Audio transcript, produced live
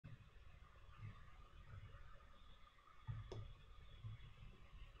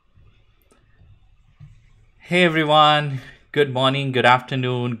Hey everyone, good morning, good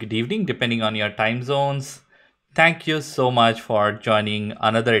afternoon, good evening, depending on your time zones. Thank you so much for joining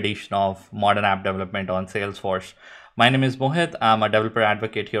another edition of Modern App Development on Salesforce. My name is Mohit. I'm a developer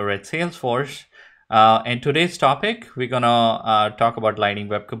advocate here at Salesforce. And today's topic, we're gonna talk about Lightning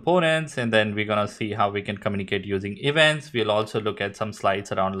Web Components, and then we're gonna see how we can communicate using events. We'll also look at some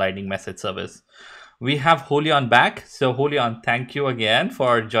slides around Lightning Message Service. We have Julian back. So Julian, thank you again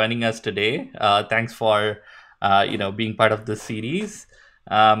for joining us today. Thanks for being part of this series.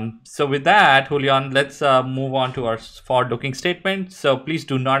 So with that, Julian, let's move on to our forward-looking statement. So please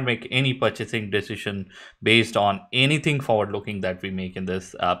do not make any purchasing decision based on anything forward-looking that we make in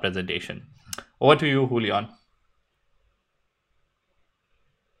this presentation. Over to you, Julian.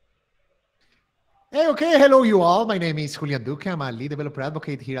 Hey, okay. Hello, you all. My name is Julian Duque. I'm a lead developer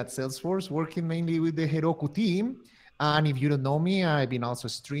advocate here at Salesforce, working mainly with the Heroku team. And if you don't know me, I've been also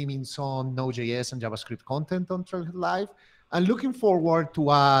streaming some Node.js and JavaScript content on Trailhead Live. I'm looking forward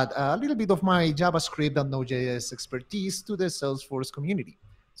to add a little bit of my JavaScript and Node.js expertise to the Salesforce community.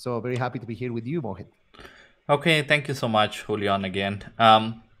 So very happy to be here with you, Mohit. Okay, thank you so much, Julian, again.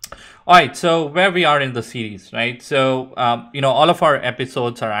 All right, so where we are in the series, right? So, all of our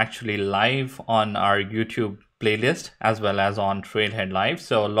episodes are actually live on our YouTube playlist as well as on Trailhead Live.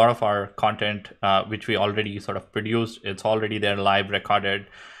 So a lot of our content, which we already sort of produced, it's already there live recorded.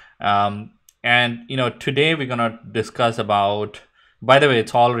 And today we're gonna discuss about. By the way,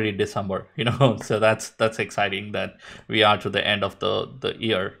 it's already December, so that's exciting that we are to the end of the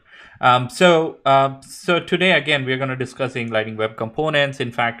year. So today again we're going to discussing Lightning Web Components.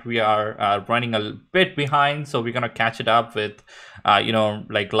 In fact, we are running a bit behind, so we're going to catch it up with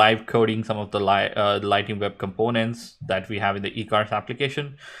like live coding some of the Lightning Web Components that we have in the eCars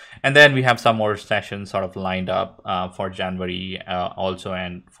application, and then we have some more sessions sort of lined up for January also,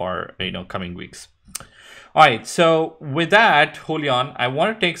 and for coming weeks. All right, so with that, Julian, I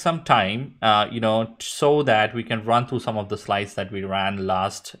want to take some time, so that we can run through some of the slides that we ran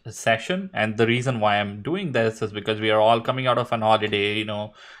last session. And the reason why I'm doing this is because we are all coming out of an holiday,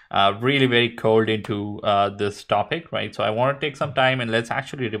 really very cold into this topic, right? So I want to take some time and let's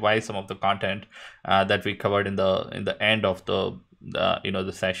actually revise some of the content that we covered in the end of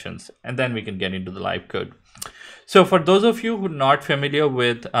the sessions, and then we can get into the live code. So for those of you who are not familiar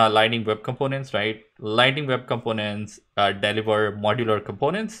with Lightning Web Components, right? Lightning Web Components deliver modular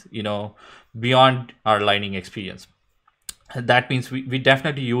components, beyond our Lightning experience. That means we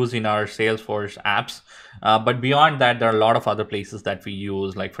definitely use in our Salesforce apps, but beyond that, there are a lot of other places that we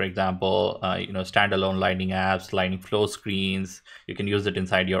use, like for example, standalone Lightning apps, Lightning flow screens. You can use it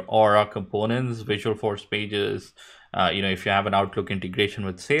inside your Aura components, Visual Force pages. If you have an Outlook integration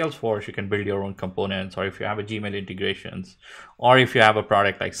with Salesforce, you can build your own components, or if you have a Gmail integrations, or if you have a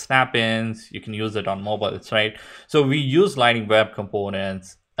product like Snap-ins, you can use it on mobiles, right? So we use Lightning Web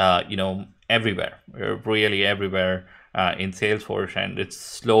Components, everywhere, really everywhere in Salesforce, and it's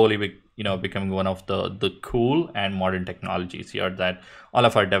slowly becoming one of the cool and modern technologies here that all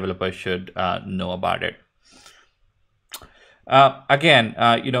of our developers should know about it.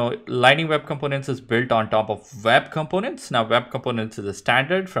 Lightning Web Components is built on top of Web Components. Now, Web Components is a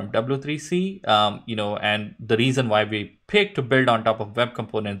standard from W3C, and the reason why we picked to build on top of Web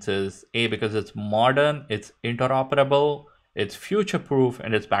Components is because it's modern, it's interoperable, it's future-proof,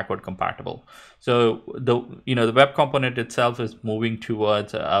 and it's backward compatible. So the Web Component itself is moving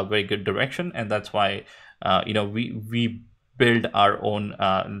towards a very good direction, and that's why we build our own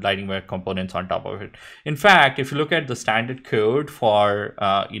Lightning Web Components on top of it. In fact, if you look at the standard code for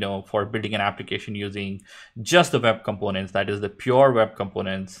for building an application using just the Web Components, that is the pure Web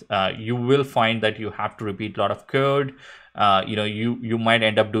Components, you will find that you have to repeat a lot of code. You might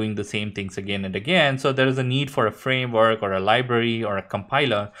end up doing the same things again and again. So there is a need for a framework or a library or a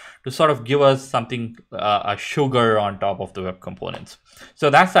compiler to sort of give us something, a sugar on top of the Web Components. So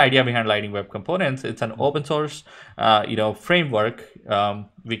that's the idea behind Lightning Web Components. It's an open source, framework.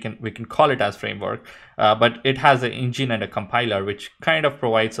 We can call it as framework, but it has an engine and a compiler, which kind of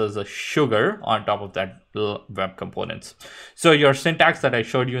provides us a sugar on top of that Web Components. So your syntax that I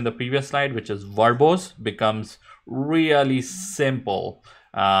showed you in the previous slide, which is verbose, becomes really simple,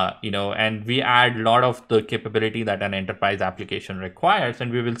 and we add a lot of the capability that an enterprise application requires,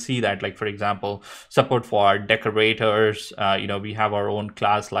 and we will see that, like for example, support for decorators. We have our own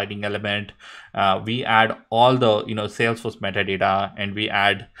class Lightning element. We add all the Salesforce metadata, and we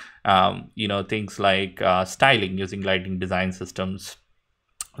add things like styling using Lightning design systems.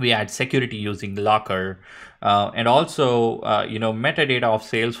 We add security using Locker, and also metadata of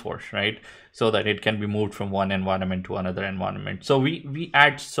Salesforce, right? So that it can be moved from one environment to another environment. So we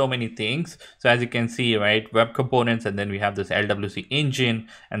add so many things. So as you can see, right, web components, and then we have this LWC engine,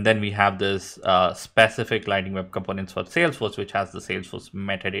 and then we have this specific Lightning Web Components for Salesforce, which has the Salesforce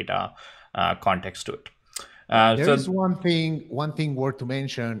metadata context to it. There is one thing worth to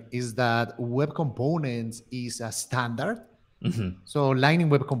mention is that web components is a standard. So Lightning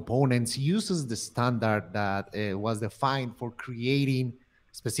Web Components uses the standard that was defined for creating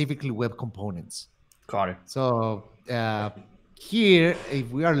specifically web components. Got it. So here, if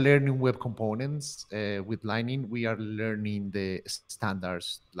we are learning web components with Lightning, we are learning the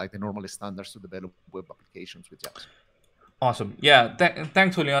standards, like the normal standards to develop web applications with JavaScript. Awesome. Yeah.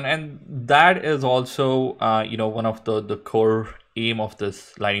 Thanks, Julian. And that is also, one of the core aim of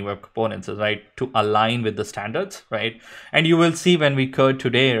this Lightning Web Components is, right, to align with the standards, right? And you will see when we code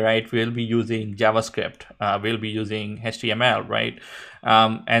today, right, we'll be using JavaScript, we'll be using HTML, right,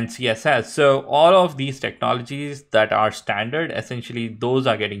 and CSS. So all of these technologies that are standard, essentially, those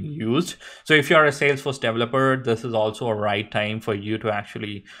are getting used. So if you're a Salesforce developer, this is also a right time for you to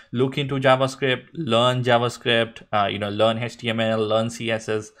actually look into JavaScript, learn JavaScript, learn HTML, learn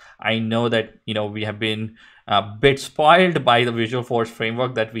CSS. I know that, we have been a bit spoiled by the Visualforce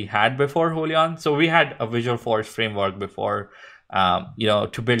framework that we had before, Julian. So we had a Visualforce framework before,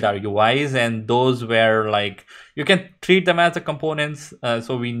 to build our UIs, and those were like, you can treat them as the components.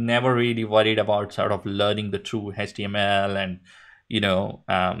 So we never really worried about sort of learning the true HTML and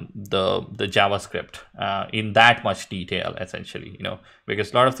the JavaScript in that much detail, essentially,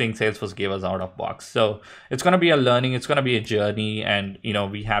 because a lot of things Salesforce gave us out of box. So it's going to be a learning, it's going to be a journey, and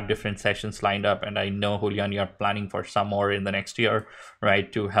we have different sessions lined up, and I know, Julian, you're planning for some more in the next year, right,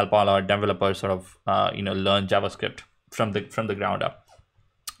 to help all our developers sort of learn JavaScript from the ground up.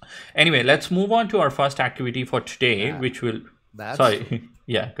 Anyway, let's move on to our first activity for today, which will sorry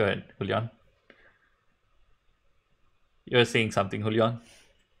yeah, go ahead, Julian. You're saying something, Julian?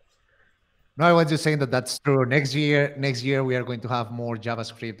 No, I was just saying that that's true. Next year we are going to have more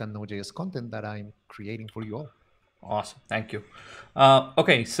JavaScript and Node.js content that I'm creating for you all. Awesome, thank you.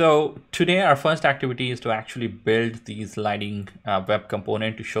 Okay, so today our first activity is to actually build these Lightning web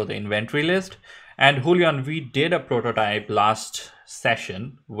component to show the inventory list. And Julian, we did a prototype last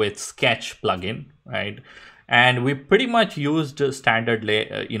session with Sketch plugin, right? And we pretty much used standard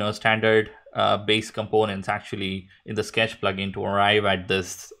base components actually in the Sketch plugin to arrive at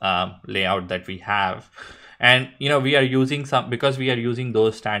this layout that we have. And we are using because we are using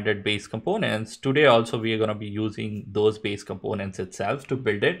those standard base components today. Also, we are going to be using those base components itself to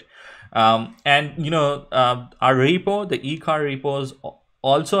build it. Our repo, the eCar repos,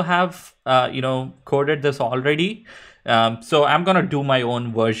 also have coded this already. So I'm gonna do my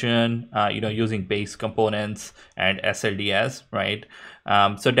own version, using base components and SLDS, right?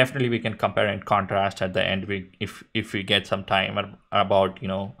 So definitely we can compare and contrast at the end if we get some time about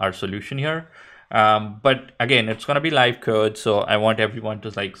our solution here. But again, it's gonna be live code, so I want everyone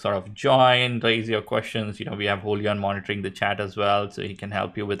to sort of join, raise your questions. We have Julian monitoring the chat as well, so he can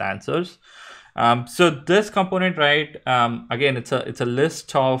help you with answers. So this component, right? Again, it's a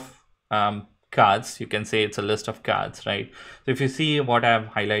list of cards. You can say it's a list of cards, right? So if you see what I've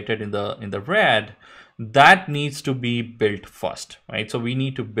highlighted in the red, that needs to be built first, right? So we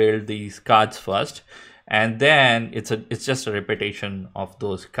need to build these cards first, and then it's just a repetition of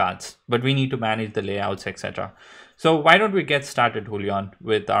those cards. But we need to manage the layouts, etc. So why don't we get started, Julian,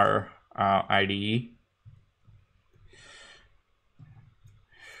 with our IDE?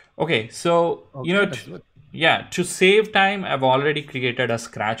 Okay, so to save time, I've already created a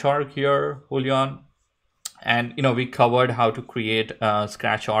Scratch org here, Julian, and we covered how to create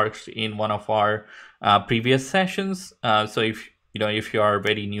Scratch orgs in one of our previous sessions. So if you are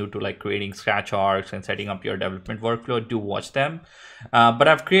very new to creating Scratch orgs and setting up your development workflow, do watch them. But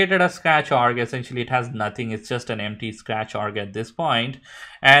I've created a Scratch org. Essentially, it has nothing. It's just an empty Scratch org at this point.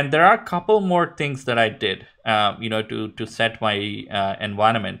 And there are a couple more things that I did, to set my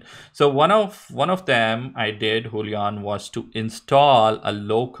environment. So one of them I did, Julian, was to install a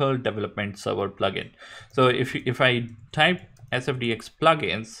local development server plugin. So if I type SFDX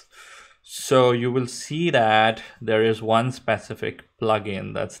plugins, so you will see that there is one specific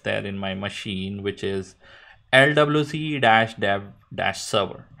plugin that's there in my machine, which is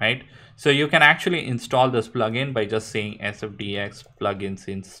LWC-dev-server, right? So you can actually install this plugin by just saying SFDX plugins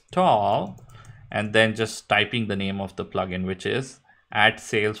install, and then just typing the name of the plugin, which is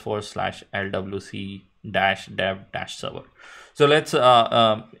 @salesforce/LWC-dev-server. So let's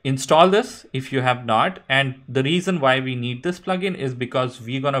install this if you have not. And the reason why we need this plugin is because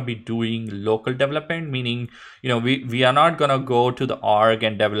we're going to be doing local development, meaning, we are not going to go to the org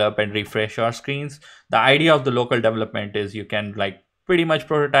and develop and refresh our screens. The idea of the local development is you can pretty much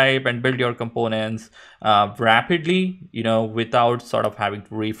prototype and build your components rapidly, without sort of having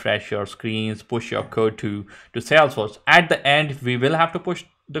to refresh your screens, push your code to Salesforce. At the end, we will have to push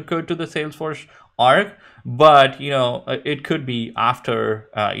the code to the Salesforce org, but it could be after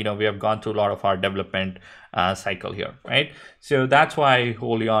we have gone through a lot of our development cycle here, right? So that's why,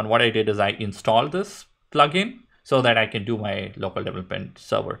 Julian, what I did is I installed this plugin so that I can do my local development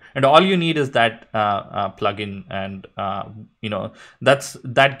server. And all you need is that plugin, and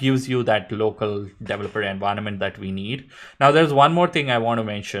that gives you that local developer environment that we need. Now, there's one more thing I want to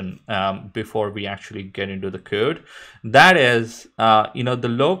mention before we actually get into the code. That is, the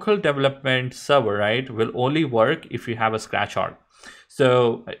local development server, right, will only work if you have a Scratch org.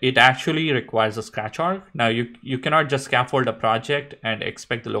 So it actually requires a Scratch org. Now, you cannot just scaffold a project and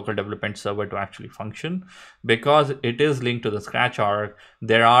expect the local development server to actually function, because it is linked to the Scratch org.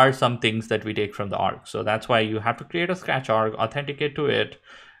 There are some things that we take from the org. So that's why you have to create a Scratch org, authenticate to it,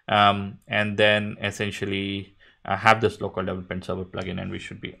 and then essentially have this local development server plugin, and we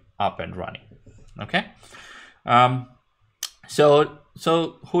should be up and running. Okay. So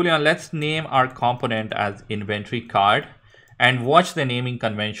Julian, let's name our component as inventory card. And watch the naming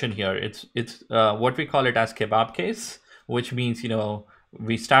convention here. It's what we call it as kebab case, which means,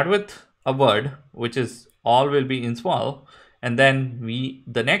 we start with a word, which is all will be in small. And then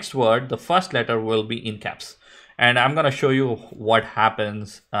the next word, the first letter will be in caps. And I'm going to show you what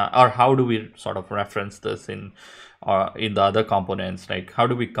happens or how do we sort of reference this in the other components. Like, how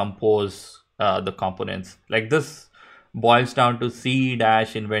do we compose the components? Like, this boils down to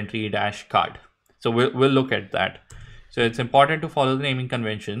C-inventory-card. So we'll look at that. So it's important to follow the naming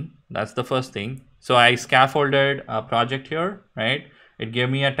convention. That's the first thing. So I scaffolded a project here, right? It gave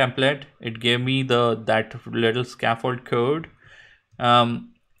me a template. It gave me that little scaffold code.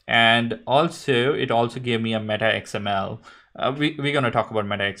 And also, it also gave me a meta XML. We're going to talk about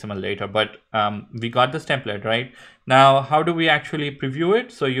meta XML later, but we got this template, right? Now, how do we actually preview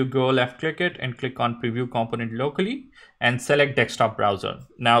it? So you go left click it and click on preview component locally and select desktop browser.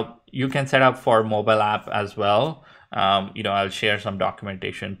 Now, you can set up for mobile app as well. I'll share some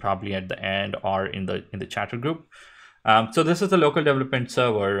documentation probably at the end or in the chatter group. So this is the local development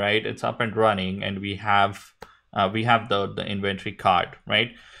server, right? It's up and running, and we have the inventory card,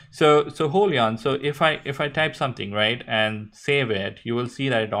 right? So Julian, so if I type something, right, and save it, you will see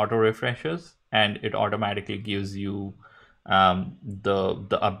that it auto refreshes and it automatically gives you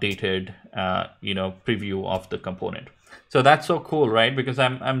the updated preview of the component. So that's so cool, right? Because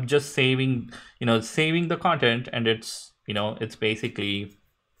I'm just saving the content, and it's basically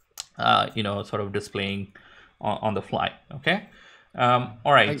sort of displaying on the fly. Okay.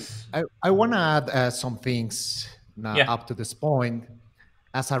 All right. I want to add some things now up to this point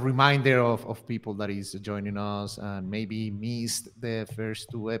as a reminder of people that is joining us and maybe missed the first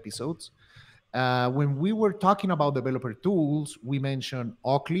two episodes. When we were talking about developer tools, we mentioned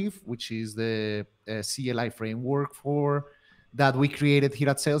Oakleaf, which is the CLI framework that we created here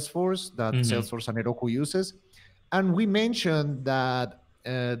at Salesforce, that Salesforce and Heroku uses. And we mentioned that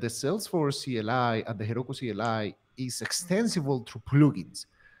the Salesforce CLI and the Heroku CLI is extensible through plugins.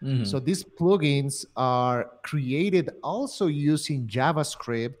 So these plugins are created also using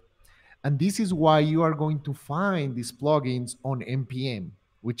JavaScript. And this is why you are going to find these plugins on NPM,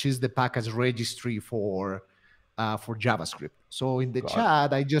 which is the package registry for JavaScript. So in the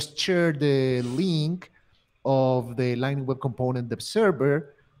chat, I just shared the link of the Lightning Web Component Dev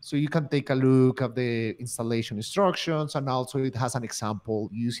Server, so you can take a look at the installation instructions, and also it has an example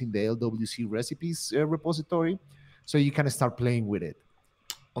using the LWC recipes repository, so you can start playing with it.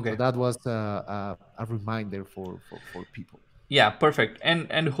 Okay, so that was a reminder for people. Yeah, perfect.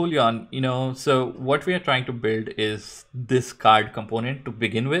 And Julian, so what we are trying to build is this card component to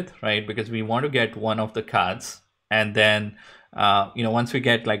begin with, right? Because we want to get one of the cards, and then once we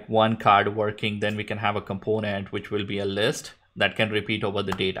get like one card working, then we can have a component which will be a list that can repeat over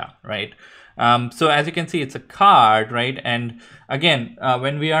the data, right? So as you can see, it's a card, right? And again,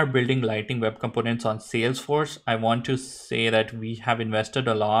 when we are building Lightning Web Components on Salesforce, I want to say that we have invested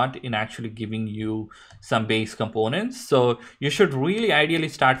a lot in actually giving you some base components. So you should really ideally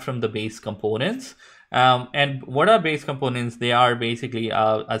start from the base components. And what are base components? They are basically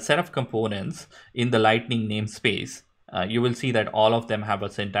a set of components in the Lightning namespace you will see that all of them have a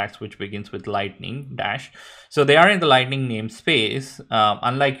syntax which begins with lightning dash. So they are in the lightning namespace,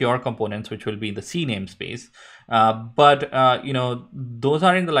 unlike your components, which will be in the C namespace. But those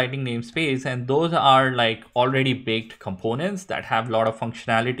are in the lightning namespace, and those are like already baked components that have a lot of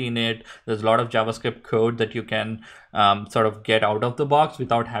functionality in it. There's a lot of JavaScript code that you can sort of get out of the box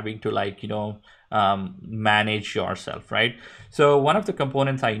without having to manage yourself, right? So one of the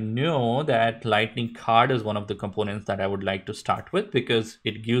components, I know that lightning card is one of the components that I would like to start with because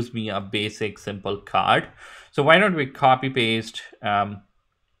it gives me a basic simple card. So why don't we copy paste from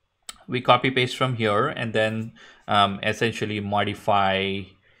here, and then essentially modify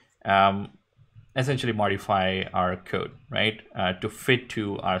our code, right, to fit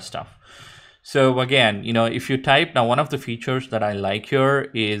to our stuff. So again, if you type, now one of the features that I like here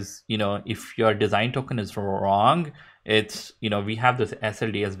is, if your design token is wrong, it's, we have this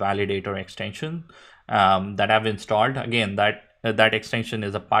SLDS validator extension that I've installed. Again, that extension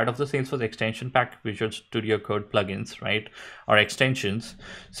is a part of the Salesforce extension pack, Visual Studio Code plugins, right, or extensions.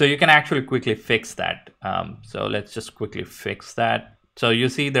 So you can actually quickly fix that. So let's just quickly fix that. So you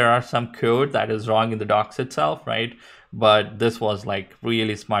see there are some code that is wrong in the docs itself, right? But this was like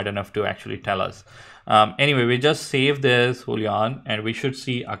really smart enough to actually tell us. Anyway, we just save this, Julian, and we should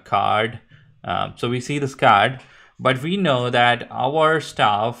see a card. So we see this card, but we know that our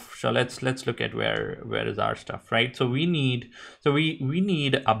stuff. So let's look at where is our stuff, right? So we need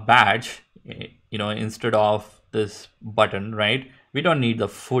a badge, instead of this button, right? We don't need the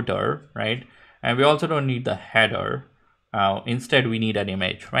footer, right? And we also don't need the header. Instead, we need an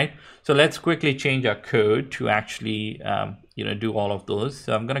image, right? So let's quickly change our code to actually, do all of those.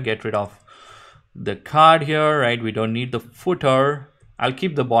 So I'm going to get rid of the card here, right? We don't need the footer. I'll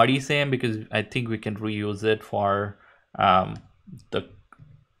keep the body same because I think we can reuse it for the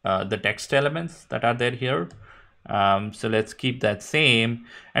text elements that are there here. So let's keep that same.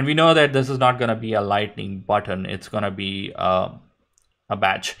 And we know that this is not going to be a lightning button. It's going to be a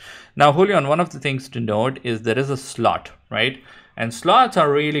badge. Now, Julian, one of the things to note is there is a slot, right? And slots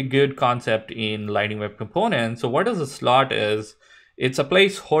are really good concept in Lightning Web Components. So what is a slot is, it's a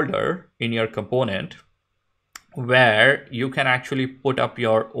placeholder in your component where you can actually put up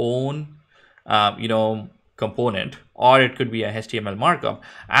your own, component, or it could be a HTML markup,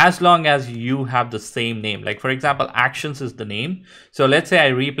 as long as you have the same name. Like for example, actions is the name. So let's say I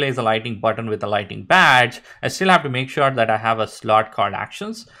replace a lightning button with a lightning badge. I still have to make sure that I have a slot called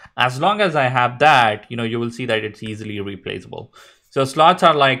actions. As long as I have that, you will see that it's easily replaceable. So slots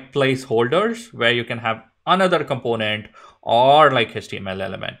are like placeholders where you can have another component or like HTML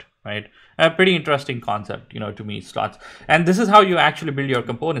element, right? A pretty interesting concept, to me, slots. And this is how you actually build your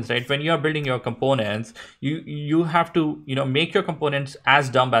components, right? When you're building your components, you have to, make your components as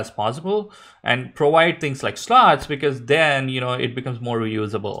dumb as possible and provide things like slots, because then, it becomes more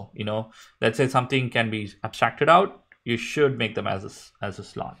reusable. Let's say something can be abstracted out, you should make them as a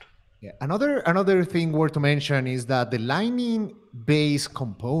slot. Yeah. Another thing worth to mention is that the Lightning-based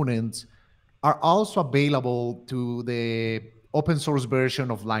components are also available to the open source version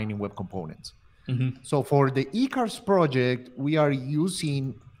of Lightning Web Components. Mm-hmm. So for the eCards project, we are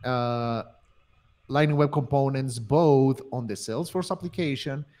using Lightning Web Components both on the Salesforce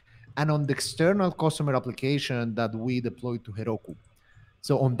application and on the external customer application that we deployed to Heroku.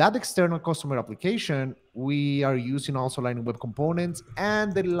 So on that external customer application, we are using also Lightning Web Components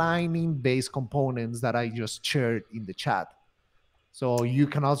and the Lightning-based components that I just shared in the chat. So you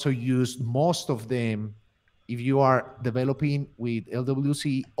can also use most of them if you are developing with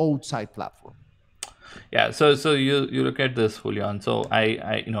LWC outside platform. Yeah, so you look at this, Julian. So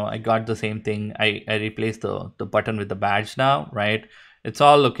I got the same thing. I replaced the button with the badge now, right? It's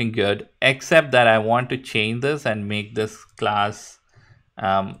all looking good, except that I want to change this and make this class.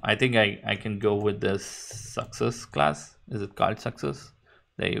 I think I can go with this success class. Is it called success?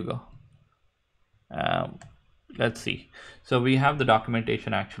 There you go. Let's see. So we have the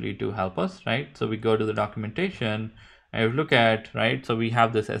documentation actually to help us, right? So we go to the documentation and we look at, right? So we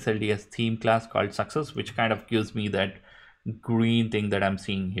have this SLDS theme class called success, which kind of gives me that green thing that I'm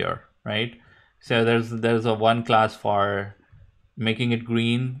seeing here, right? So there's a one class for making it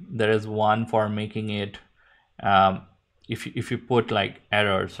green. There is one for making it, if you put like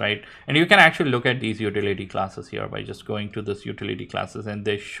errors, right? And you can actually look at these utility classes here by just going to this utility classes, and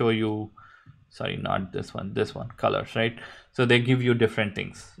they show you, sorry, not this one, colors, right? So they give you different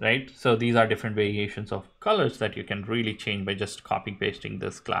things, right? So these are different variations of colors that you can really change by just copy pasting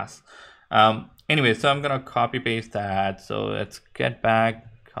this class. Anyway, so I'm gonna copy paste that. So let's get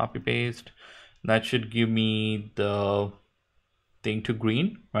back, copy paste. That should give me the thing to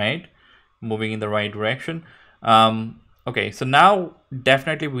green, right? Moving in the right direction. Okay, so now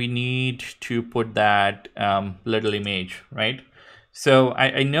definitely we need to put that little image, right? So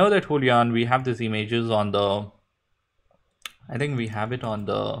I know that, Julian, we have these images on the, I think we have it on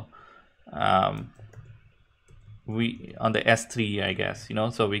the um, on the S3, I guess,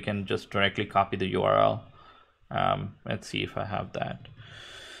 so we can just directly copy the URL. Let's see if I have that.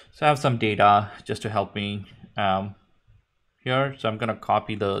 So I have some data just to help me here. So I'm gonna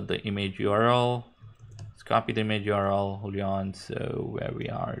copy the image URL. Let's copy the image URL, Julian. So where we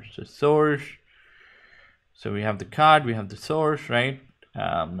are, so source. So we have the card, we have the source, right?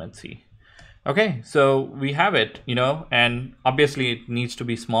 Let's see. Okay, so we have it, and obviously it needs to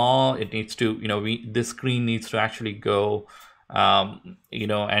be small. It needs to, this screen needs to actually go,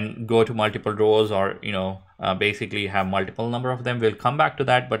 and go to multiple rows, or, basically have multiple number of them. We'll come back to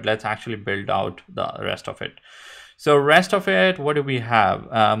that, but let's actually build out the rest of it. So rest of it, what do we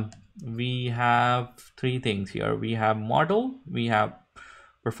have? We have three things here. We have model, we have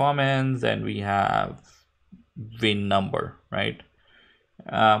performance, and we have win number, right?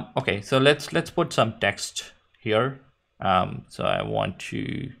 Okay, so let's put some text here. So I want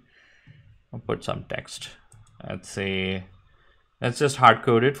to put some text. Let's say, let's just hard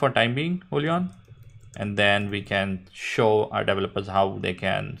code it for time being, Julian, and then we can show our developers how they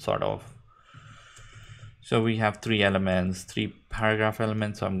can sort of. So we have three elements, three paragraph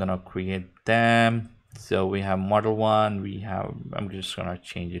elements. So I'm gonna create them. So we have model one. We have. I'm just gonna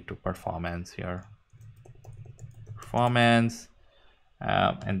change it to performance here. Performance.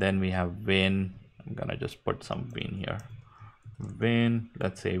 And then we have win. I'm gonna just put some win here. Win,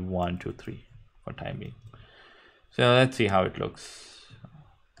 let's say 1, 2, 3 for time being. So let's see how it looks.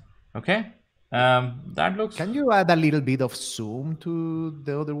 Okay, that looks. Can you add a little bit of zoom to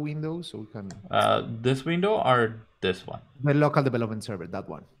the other window so we can? This window or this one? The local development server, that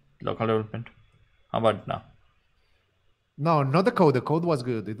one. Local development. How about now? No, not the code. The code was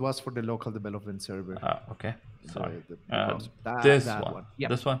good. It was for the local development server. Okay, sorry. This one. Yeah.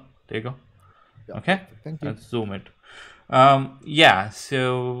 This one. There you go. Yeah, okay, thank you. Let's zoom it. Yeah.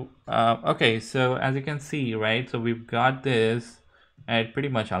 So okay. So as you can see, right. So we've got this, and it pretty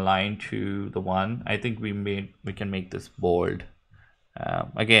much aligned to the one. I think we can make this bold.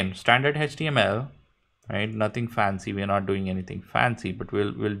 Again, standard HTML, right? Nothing fancy. We're not doing anything fancy, but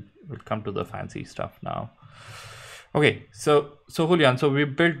we'll come to the fancy stuff now. Okay, so Julian, so we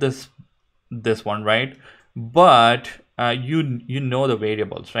built this one, right? But you know the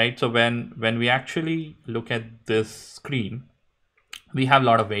variables, right? So when we actually look at this screen, we have a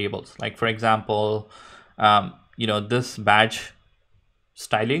lot of variables. Like for example, this badge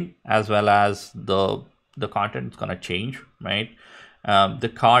styling, as well as the content is gonna change, right? The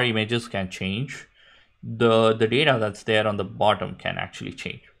car images can change. The data that's there on the bottom can actually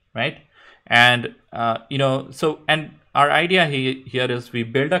change, right? And and our idea here is we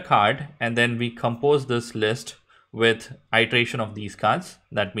build a card, and then we compose this list with iteration of these cards.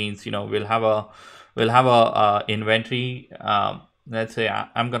 That means we'll have a inventory. Let's say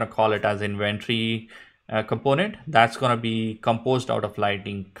I'm gonna call it as inventory component. That's gonna be composed out of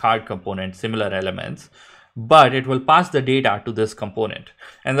Lightning card component, similar elements, but it will pass the data to this component,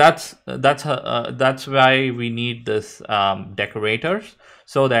 and that's why we need this decorators,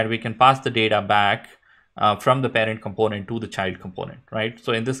 so that we can pass the data back from the parent component to the child component, right?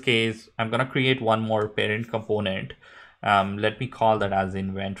 So in this case, I'm gonna create one more parent component. Let me call that as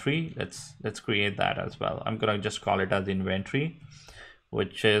inventory. Let's create that as well. I'm gonna just call it as inventory,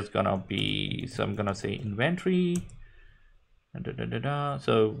 which is gonna be, so I'm gonna say inventory.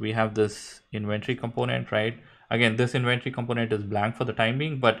 So we have this inventory component, right? Again, this inventory component is blank for the time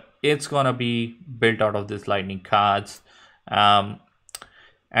being, but it's gonna be built out of this Lightning cards.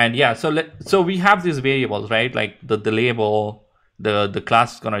 And yeah, so we have these variables, right? Like the label, the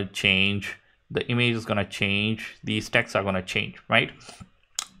class is gonna change, the image is gonna change, these texts are gonna change, right?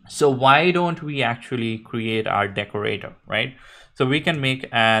 So why don't we actually create our decorator, right? So we can make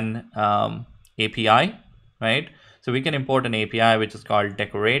an API, right? So we can import an API which is called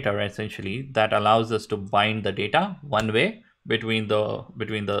decorator, essentially, that allows us to bind the data one way between the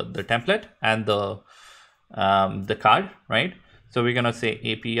template and the card, right? So we're gonna say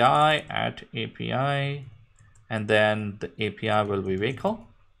API at API, and then the API will be vehicle.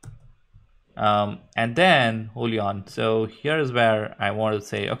 And then Julian, so here's where I want to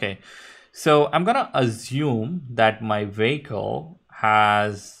say, okay, so I'm gonna assume that my vehicle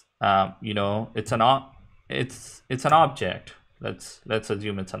has, it's an object. Let's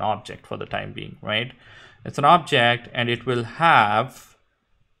assume it's an object for the time being, right? It's an object, and it will have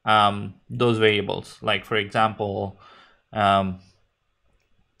those variables, like for example, the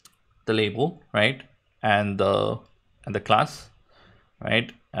label, right, and the and the class,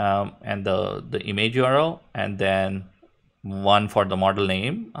 right? And the image URL, and then one for the model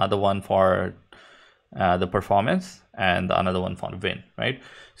name, other one for the performance, and another one for win, right?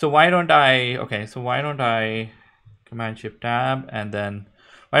 So why don't I, okay, so why don't I Command Shift Tab, and then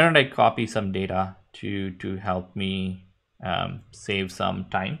why don't I copy some data to help me save some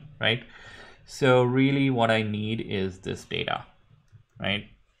time, right? So really what I need is this data, right?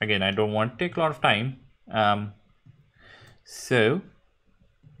 Again, I don't want to take a lot of time. So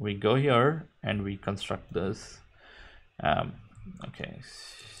we go here and we construct this. Okay,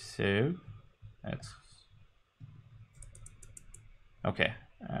 so that's okay.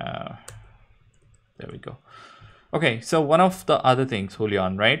 There we go. Okay, so one of the other things,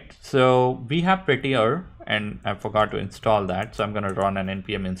 Julian, right? So we have Prettier, and I forgot to install that. So I'm going to run an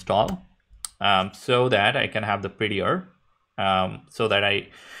npm install so that I can have the Prettier, so that I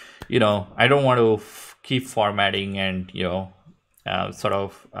don't want to keep formatting and, sort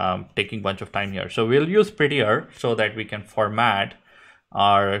of taking a bunch of time here. So we'll use Prettier so that we can format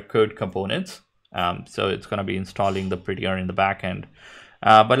our code components. So it's going to be installing the Prettier in the backend.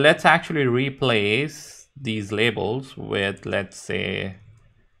 But let's actually replace these labels with, let's say,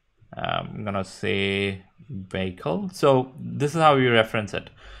 I'm gonna say vehicle. So this is how you reference it.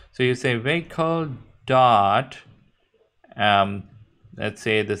 So you say vehicle dot, let's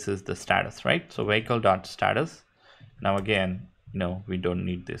say this is the status, right? So vehicle dot status. Now again, we don't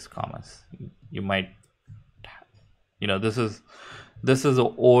need these commas. You might, this is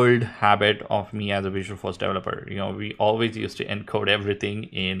an old habit of me as a Visualforce developer. We always used to encode everything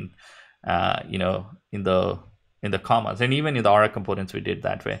in in the commas, and even in the Aura components we did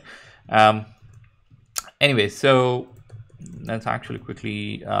that way. Anyway, so let's actually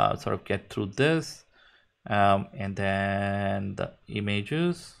quickly sort of get through this, and then the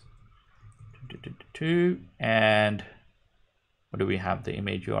images, and what do we have? The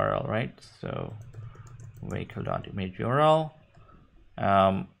image URL, right? So vehicle.image URL,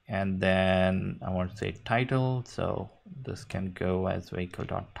 and then I want to say title, so this can go as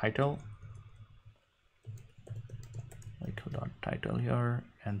vehicle.title. Vehicle.title here,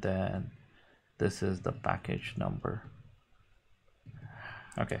 and then this is the package number.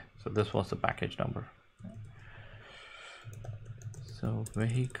 Okay, so this was the package number. So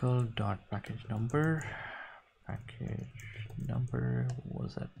vehicle.package number,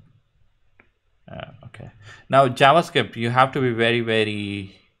 was it? Okay. Now JavaScript, you have to be very,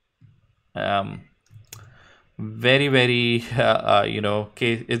 very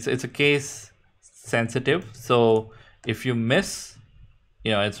case. It's a case sensitive. So if you miss,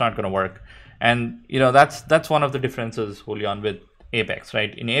 it's not going to work. And that's one of the differences, Julian, with Apex,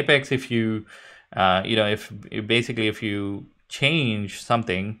 right? In Apex, if you if you change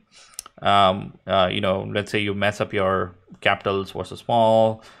something, let's say you mess up your capitals versus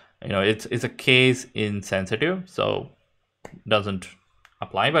small, it's a case insensitive, so doesn't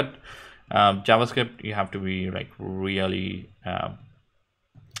apply. But JavaScript, you have to be like really.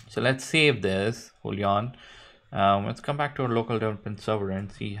 So let's save this, Julian. Let's come back to our local development server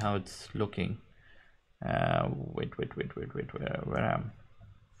and see how it's looking. Wait, where am?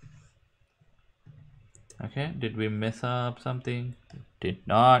 Okay, did we mess up something? Did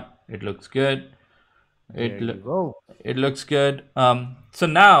not. It looks good. It looks good. So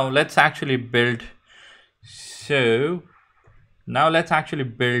now let's actually build. So now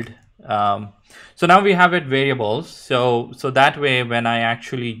we have it variables. So that way, when I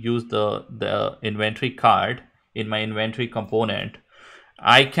actually use the inventory card in my inventory component,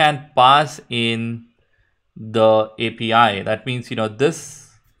 I can pass in the API. That means, this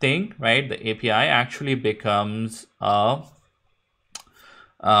thing, right? The API actually becomes a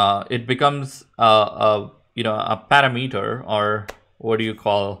parameter, or what do you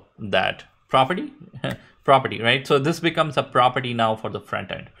call that? Property, property, right? So this becomes a property now for the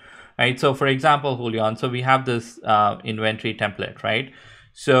front end, right? So for example, Julian, so we have this inventory template, right?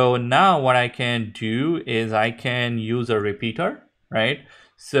 So now what I can do is I can use a repeater, right?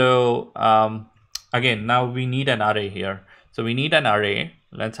 So again, now we need an array here. So we need an array.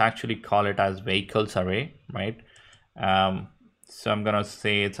 Let's actually call it as vehicles array, right? So I'm gonna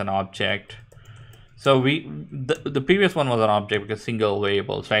say it's an object. So the previous one was an object because single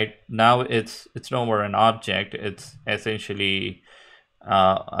variables, right? Now it's no more an object. It's essentially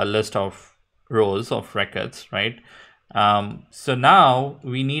a list of rows of records, right? So now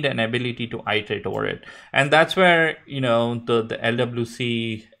we need an ability to iterate over it, and that's where the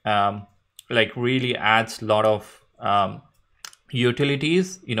LWC like really adds a lot of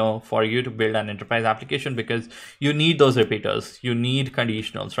utilities for you to build an enterprise application, because you need those repeaters, you need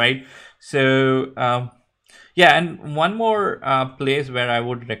conditionals, right? So Yeah, and one more place where I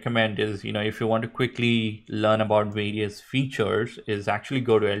would recommend is, if you want to quickly learn about various features, is actually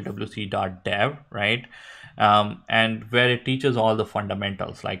go to lwc.dev, right? And where it teaches all the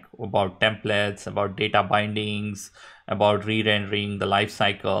fundamentals, like about templates, about data bindings, about re-rendering the life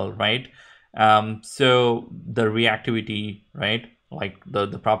cycle, right? So the reactivity, right? Like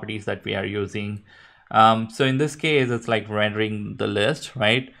the properties that we are using. So in this case, it's like rendering the list,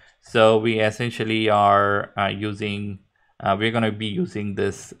 right? So we essentially are we're going to be using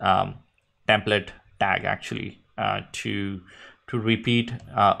this template tag actually to repeat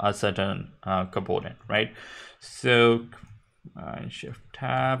a certain component, right? So shift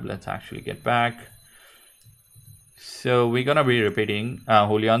tab, let's actually get back. So we're going to be repeating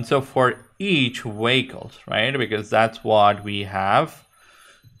Julian. So for each vehicles, right? Because that's what we have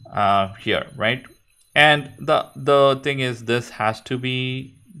here, right? And the thing is, this has to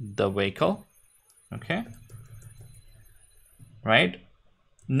be the vehicle, okay? Right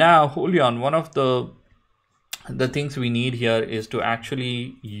now, Julian, one of the things we need here is to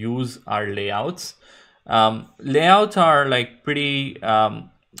actually use our layouts. Layouts are like pretty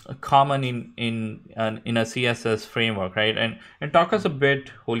common in a CSS framework, right? And talk us a bit,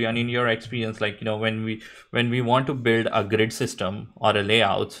 Julian, in your experience, like when we want to build a grid system or a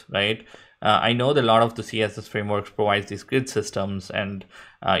layout, right? I know that a lot of the CSS frameworks provides these grid systems, and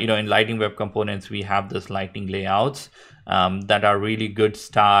in Lightning Web Components we have this Lightning layouts that are really good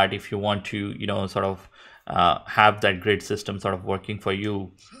start if you want to sort of have that grid system sort of working for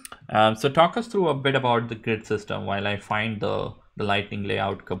you. So talk us through a bit about the grid system while I find the Lightning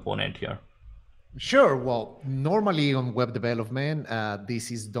layout component here. Sure. Well, normally on web development,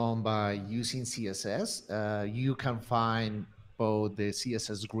 this is done by using CSS. You can find both the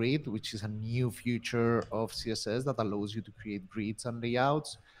CSS grid, which is a new feature of CSS that allows you to create grids and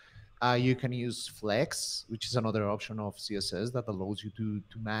layouts. You can use Flex, which is another option of CSS that allows you to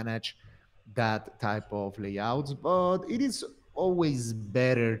manage that type of layouts. But it is always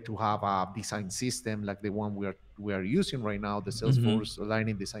better to have a design system like the one we are using right now, the Hmm. Salesforce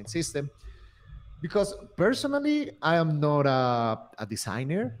Aligning Design System, because personally I am not a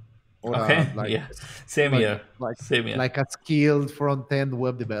designer or Okay. a like Yeah. Same like here. like Same here. like a skilled front-end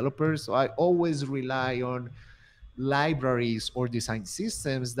web developer. So I always rely on libraries or design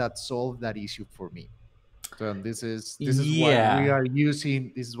systems that solve that issue for me. So this is why we Yeah. are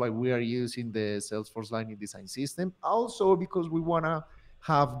using the Salesforce Lightning Design System. Also because we want to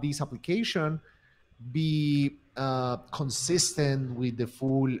have this application be consistent with the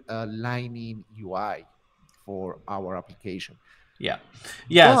full Lightning UI for our application. Yeah.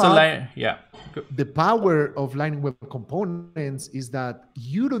 Yeah. So But like, yeah. the power of Lightning Web Components is that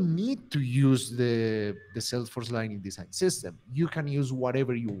you don't need to use the Salesforce Lightning Design System. You can use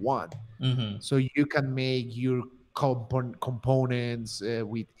whatever you want. Hmm. So you can make your components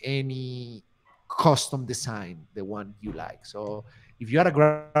with any custom design, the one you like. So if you are a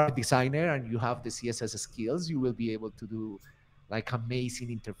graphic designer and you have the CSS skills, you will be able to do like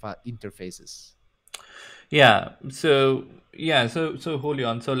amazing interfaces. So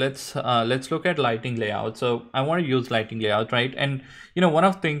Julian, so let's look at lighting layout. So I want to use lighting layout, right? And one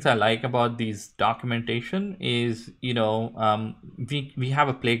of the things I like about these documentation is we have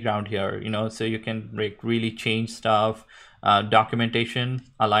a playground here, so you can like really change stuff, documentation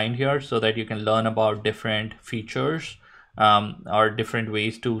aligned here so that you can learn about different features, or different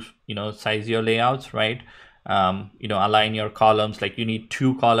ways to size your layouts, right? Align your columns, like you need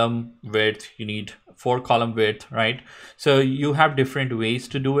 2 column width, you need 4 column width, right? So you have different ways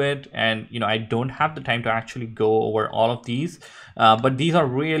to do it, and I don't have the time to actually go over all of these, but these are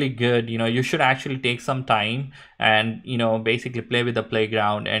really good. You should actually take some time and basically play with the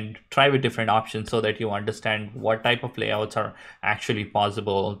playground and try with different options so that you understand what type of layouts are actually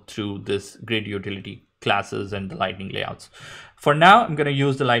possible through this grid utility classes and the lightning layouts. For now, I'm going to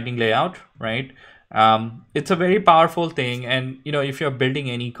use the lightning layout, right? It's a very powerful thing, and if you're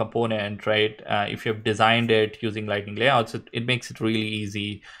building any component, right, if you've designed it using lightning layouts, it makes it really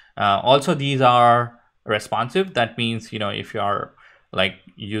easy. Also, these are responsive. That means if you're like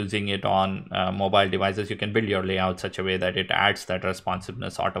using it on mobile devices, you can build your layout such a way that it adds that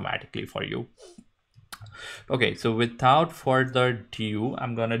responsiveness automatically for you. Okay, so without further ado,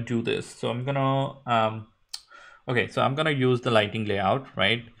 I'm gonna do this. So I'm gonna so I'm gonna use the lighting layout,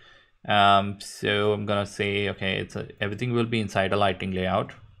 right? So I'm gonna say, okay, everything will be inside a lighting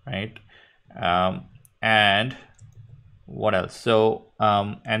layout, right? And what else? So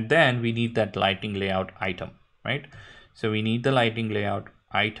and then we need that lighting layout item, right? So we need the lighting layout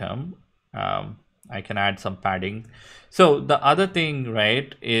item. I can add some padding. So the other thing,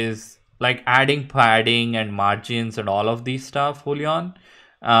 right, is like adding padding and margins and all of these stuff, Julian,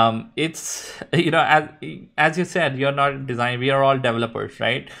 it's as you said, you're not a designer, we are all developers,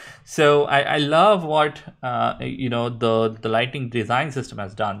 right? So I love what the Lightning design system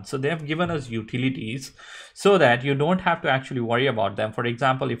has done. So they have given us utilities so that you don't have to actually worry about them. For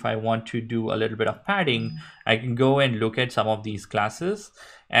example, if I want to do a little bit of padding, I can go and look at some of these classes,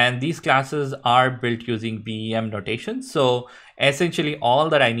 and these classes are built using BEM notation. So essentially all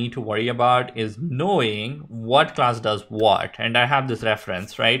that I need to worry about is knowing what class does what, and I have this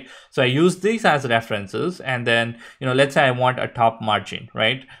reference, right? So I use these as references, and then let's say I want a top margin,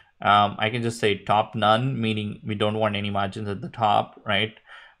 right? I can just say top none, meaning we don't want any margins at the top, right?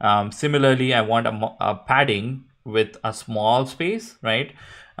 Similarly, I want a padding with a small space, right?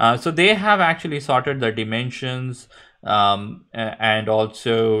 So they have actually sorted the dimensions, and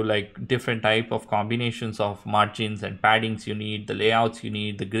also like different type of combinations of margins and paddings you need, the layouts you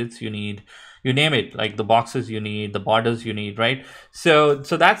need, the grids you need, you name it, like the boxes you need, the borders you need, right? So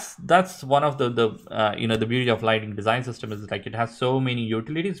that's one of the the beauty of Lightning design system, is like it has so many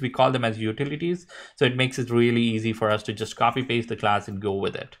utilities. We call them as utilities, so it makes it really easy for us to just copy paste the class and go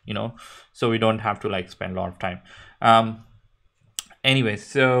with it, so we don't have to like spend a lot of time. Anyway,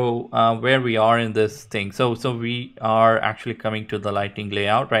 so where we are in this thing, so we are actually coming to the Lightning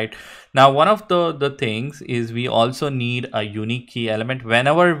layout right now. One of the things is we also need a unique key element.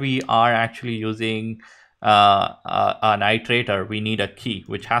 Whenever we are actually using an iterator, we need a key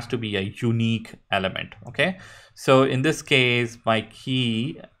which has to be a unique element. Okay, so in this case my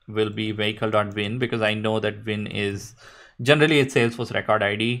key will be vehicle.win, because I know that win is generally it's Salesforce record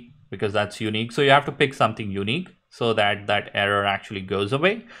ID, because that's unique. So you have to pick something unique so that that error actually goes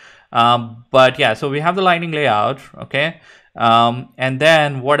away. But yeah, so we have the Lightning layout, okay? And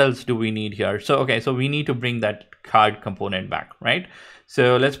then what else do we need here? So, okay, so we need to bring that card component back, right?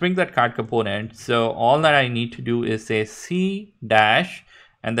 So let's bring that card component. So all that I need to do is say C dash,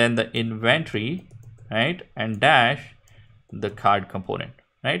 and then the inventory, right? And dash the card component,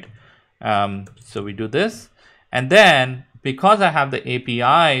 right? So we do this, and then because I have the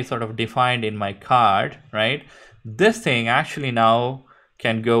API sort of defined in my card, right? This thing actually now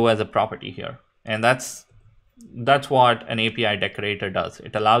can go as a property here, and that's what an API decorator does.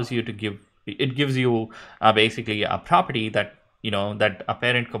 It allows you to gives you basically a property that that a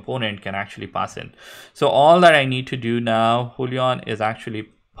parent component can actually pass in. So all that I need to do now, Julian, is actually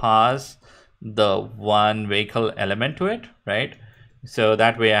pass the one vehicle element to it, right? So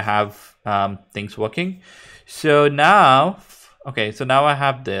that way I have things working. So now, okay, so now I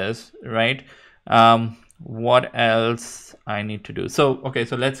have this, right? What else I need to do? So, okay,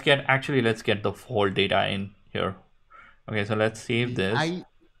 so let's get the whole data in here. Okay, so let's save this. I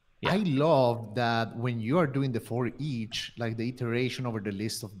love that when you are doing the for each, like the iteration over the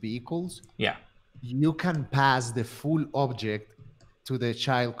list of vehicles, yeah, you can pass the full object to the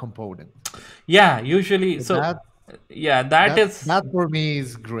child component. Yeah, usually. So that for me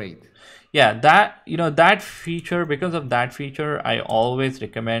is great. Yeah, that that feature, because of that feature, I always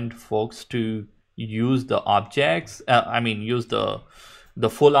recommend folks to use the objects. Use the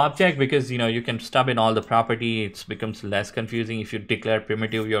full object, because you can stub in all the property. It becomes less confusing. If you declare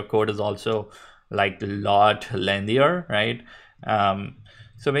primitive, your code is also like a lot lengthier, right?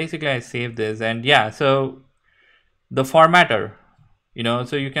 So basically I save this, and yeah, so the formatter,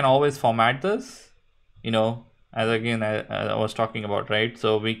 so you can always format this, as again I was talking about, right?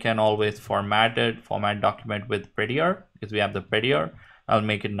 So we can always format document with prettier, because we have the prettier. I'll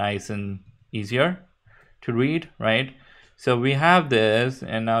make it nice and easier to read, right? So we have this,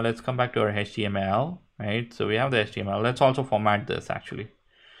 and now let's come back to our HTML, right? So we have the HTML. Let's also format this actually.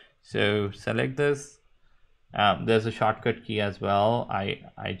 So select this. There's a shortcut key as well.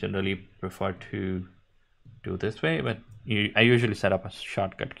 I generally prefer to do this way, but I usually set up a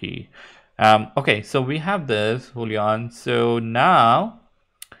shortcut key. Okay, so we have this, Julian. So now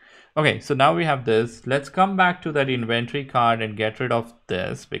we have this. Let's come back to that inventory card and get rid of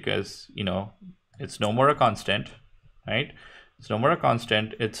this, because it's no more a constant, right? It's no more a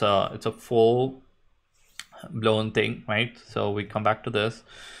constant. It's a full blown thing, right? So we come back to this.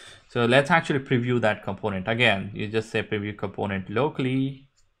 So let's actually preview that component. Again, you just say preview component locally.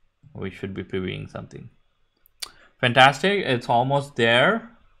 We should be previewing something. Fantastic. It's almost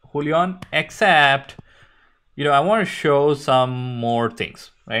there, Julian, except I want to show some more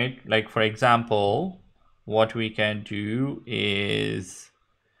things, right? Like, for example, what we can do is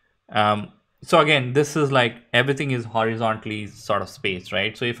so again, this is like everything is horizontally sort of spaced,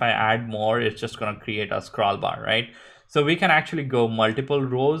 right? So if I add more, it's just going to create a scroll bar, right? So we can actually go multiple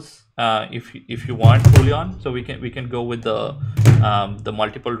rows if you want, Julian. So we can go with the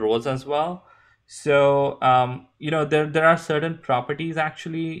multiple rows as well. So there are certain properties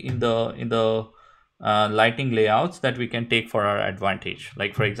actually in the lighting layouts that we can take for our advantage.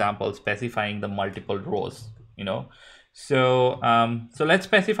 Like for example, specifying the multiple rows. So let's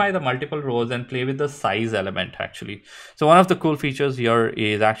specify the multiple rows and play with the size element actually. So one of the cool features here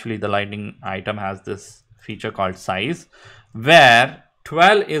is actually the lighting item has this feature called size, where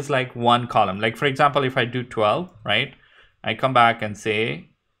 12 is like one column. Like for example, if I do 12, right, I come back and say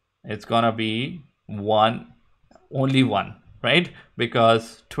it's gonna be only one, right?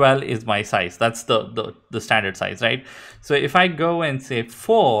 Because 12 is my size. That's the standard size, right? So if I go and say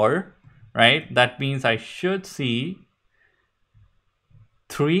 4, right, that means I should see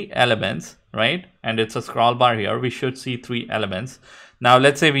 3 elements, right? And it's a scroll bar here. We should see 3 elements. Now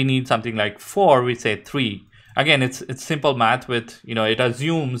let's say we need something like 4, we say 3. Again, it's simple math with, it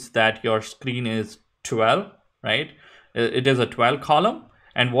assumes that your screen is 12, right? It is a 12 column.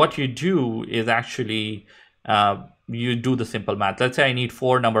 And what you do is actually, you do the simple math. Let's say I need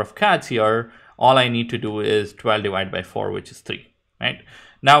 4 number of cats here. All I need to do is 12 divided by 4, which is 3, right?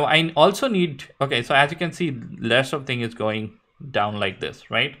 Now I also need, okay, so as you can see, the rest of thing is going down like this,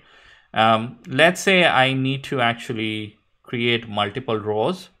 right? Let's say I need to actually create multiple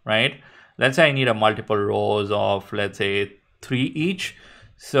rows, right? Let's say I need a multiple rows of, let's say 3 each.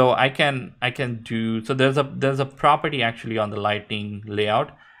 So I can do, so there's a property actually on the lighting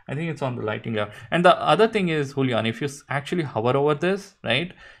layout. I think it's on the lighting layout. And the other thing is, Julian, if you actually hover over this,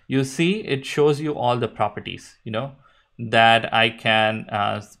 right, you see it shows you all the properties, that I can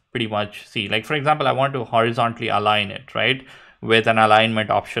pretty much see. Like for example, I want to horizontally align it, right? With an alignment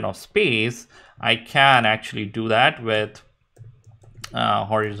option of space, I can actually do that with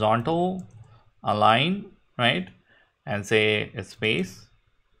horizontal align, right? And say a space,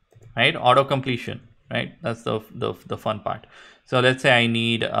 right? Auto completion, right? That's the fun part. So let's say I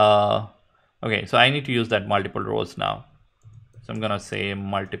need, okay, so I need to use that multiple rows now. So I'm gonna say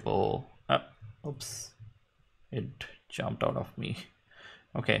multiple, oops, it jumped out of me.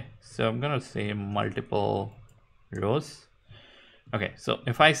 Okay, so I'm gonna say multiple rows. Okay, so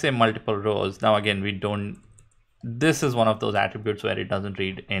if I say multiple rows, now again, this is one of those attributes where it doesn't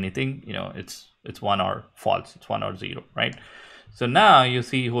read anything, it's 1 or false, it's 1 or 0, right? So now you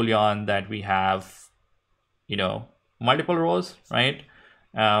see, Julian, that we have, multiple rows, right?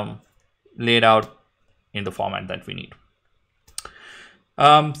 Laid out in the format that we need.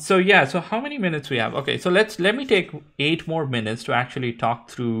 So yeah, so how many minutes we have? Okay, so let me take 8 more minutes to actually talk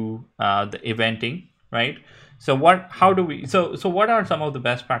through the eventing, right? So what are some of the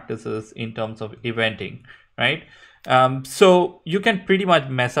best practices in terms of eventing, right? So you can pretty much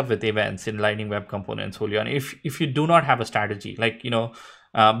mess up with events in Lightning Web Components, Julian, if you do not have a strategy, like,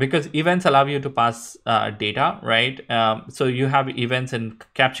 because events allow you to pass data, right? So you have events in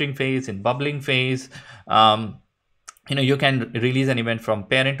capturing phase, in bubbling phase. You can release an event from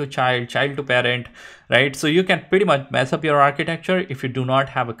parent to child, child to parent, right? So you can pretty much mess up your architecture if you do not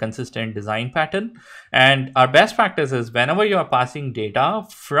have a consistent design pattern. And our best practice is whenever you are passing data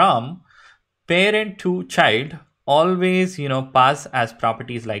from parent to child, always, pass as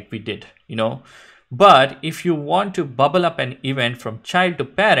properties like we did, But if you want to bubble up an event from child to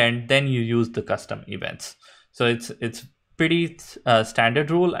parent, then you use the custom events. So it's pretty standard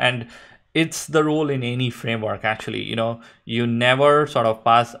rule, and it's the rule in any framework actually. You never sort of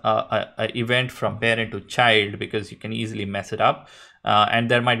pass a event from parent to child because you can easily mess it up, and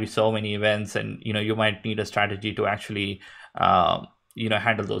there might be so many events, and you might need a strategy to actually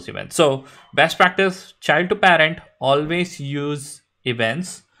handle those events. So best practice, child to parent, always use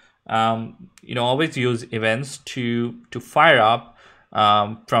events. Always use events to fire up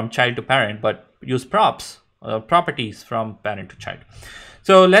from child to parent, but use properties from parent to child.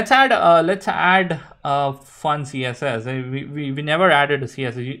 So let's add fun CSS. We never added a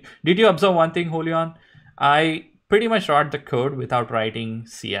CSS. Did you observe one thing, Julian? I pretty much wrote the code without writing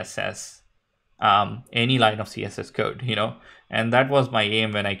CSS, any line of CSS code, and that was my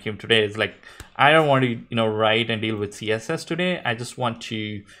aim when I came today. It's like, I don't want to, write and deal with CSS today. I just want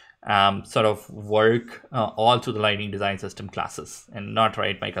to sort of work all through the Lightning Design System classes and not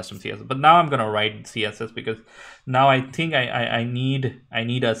write my custom CSS. But now I'm going to write CSS because now I think I need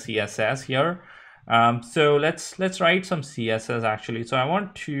a CSS here. So let's write some CSS actually. So I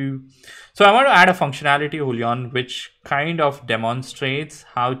want to add a functionality, Julian, which kind of demonstrates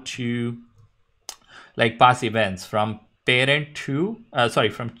how to pass events from parent to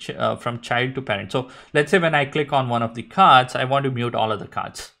from child to parent. So let's say when I click on one of the cards, I want to mute all of the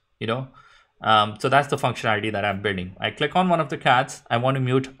cards, So that's the functionality that I'm building. I click on one of the cards. I want to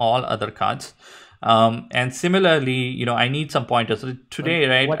mute all other cards. And similarly, I need some pointers. So today,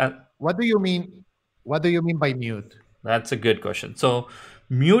 right? What do you mean? What do you mean by mute? That's a good question. So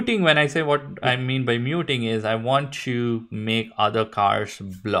muting, when I say what I mean by muting is I want to make other cars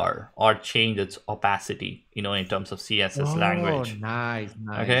blur or change its opacity, in terms of CSS language. Nice.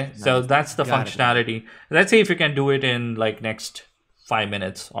 Okay, so that's the functionality. Let's see if you can do it in like next 5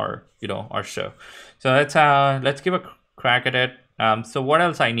 minutes or or so. So let's give a crack at it. So what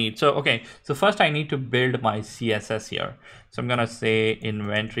else I need? So first I need to build my CSS here. So I'm gonna say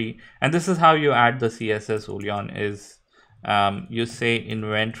inventory, and this is how you add the CSS, Julian, is you say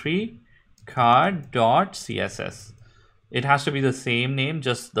inventory card.css. It has to be the same name,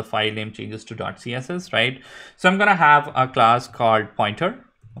 just the file name changes to .css, right? So I'm gonna have a class called pointer.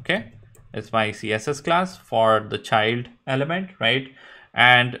 Okay, it's my CSS class for the child element, right?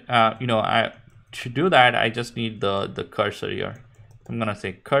 And to do that, I just need the cursor here. I'm gonna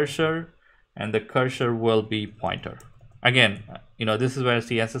say cursor, and the cursor will be pointer. Again, this is where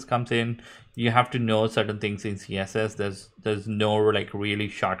CSS comes in. You have to know certain things in CSS. There's no like really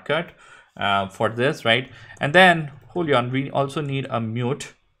shortcut for this, right? And then Julian, we also need a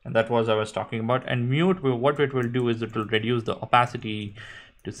mute, and that was I was talking about. And mute, what it will do is it will reduce the opacity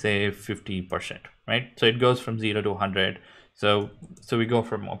to say 50%, right? So it goes from 0 to 100. So we go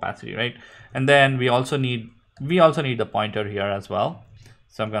from opacity, right? And then we also need the pointer here as well.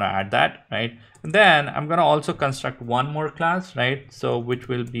 So I'm gonna add that, right? And then I'm gonna also construct one more class, right? So which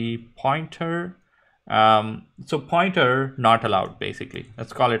will be pointer. So pointer not allowed, basically.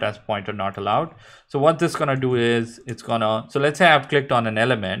 Let's call it as pointer not allowed. So what this is gonna do is so let's say I've clicked on an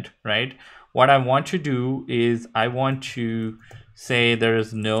element, right? What I want to do is I want to say there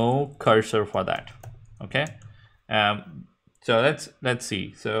is no cursor for that. Okay. So let's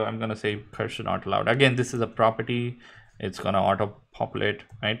see. So I'm gonna say cursor not allowed. Again, this is a property. It's gonna auto populate,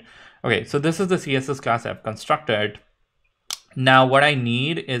 right? Okay, so this is the CSS class I've constructed. Now what I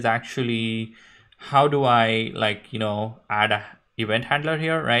need is actually, how do I add a event handler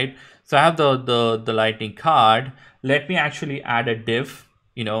here, right? So I have the lightning card. Let me actually add a div.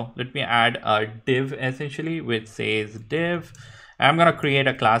 Let me add a div essentially, which says div. I'm gonna create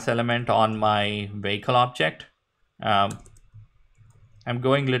a class element on my vehicle object. I'm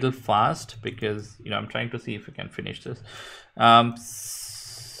going a little fast because I'm trying to see if we can finish this.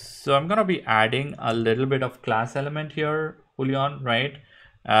 So I'm gonna be adding a little bit of class element here, Julian, right?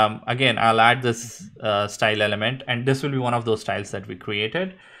 Again, I'll add this style element, and this will be one of those styles that we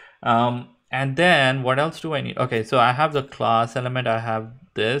created. And then what else do I need? Okay, so I have the class element, I have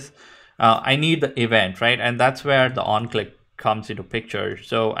this. I need the event, right? And that's where the on-click comes into picture.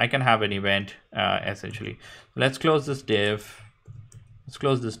 So I can have an event essentially. Let's close this div. Let's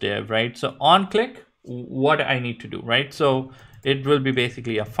close this div, right? So on click, what I need to do, right? So it will be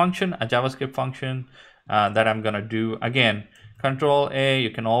basically a function, a JavaScript function that I'm gonna do. Again, Control A, you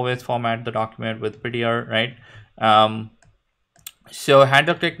can always format the document with prettier, right? So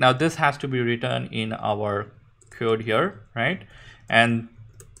handle click, now this has to be written in our code here, right? And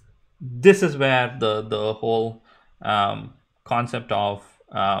this is where the whole concept of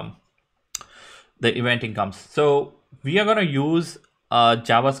the eventing comes. So we are gonna use a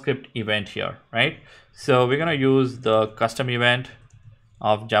JavaScript event here, right? So we're gonna use the custom event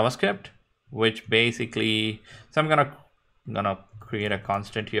of JavaScript, which basically, so I'm gonna create a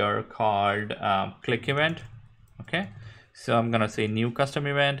constant here called click event. Okay, so I'm gonna say new custom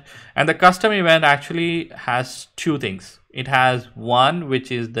event, and the custom event actually has two things. It has one,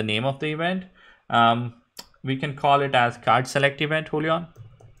 which is the name of the event. We can call it as card select event, Julian.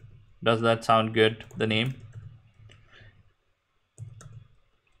 Does that sound good, the name?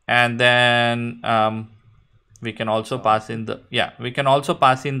 And then we can also pass in the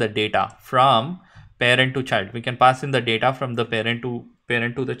data from parent to child. We can pass in the data from the parent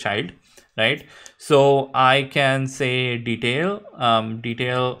to the child, right? So I can say detail.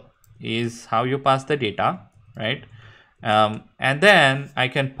 Detail is how you pass the data, right? And then I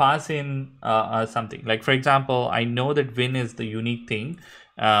can pass in something like, for example, I know that win is the unique thing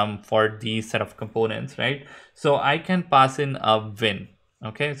for these set of components, right? So I can pass in a win.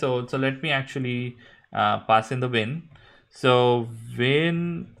 Okay, so let me actually pass in the win. So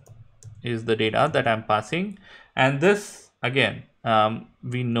win is the data that I'm passing, and this again,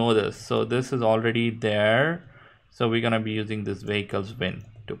 we know this, so this is already there. So we're gonna be using this vehicles win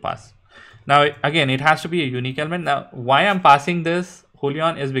to pass. Now again, it has to be a unique element. Now why I'm passing this,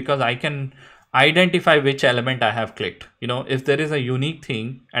 Julian, is because I can identify which element I have clicked. If there is a unique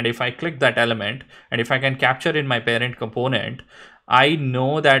thing, and if I click that element, and if I can capture in my parent component, I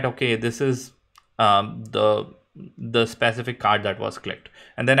know that, okay, this is the specific card that was clicked,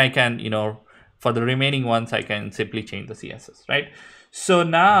 and then I can, for the remaining ones, I can simply change the CSS, right? So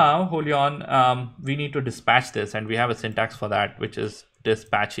now, Julian, we need to dispatch this, and we have a syntax for that, which is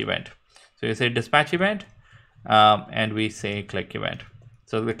dispatch event. So you say dispatch event, and we say click event.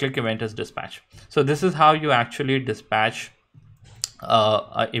 So the click event is dispatch. So this is how you actually dispatch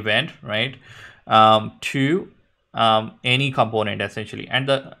an event, right, to any component essentially. And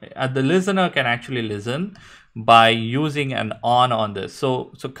the listener can actually listen by using an on this.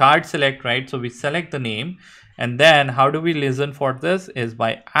 So card select, right? So we select the name, and then how do we listen for this is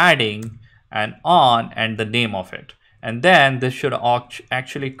by adding an on and the name of it. And then this should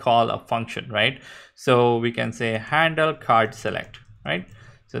actually call a function, right? So we can say handle card select, right?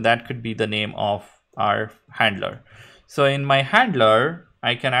 So that could be the name of our handler. So in my handler,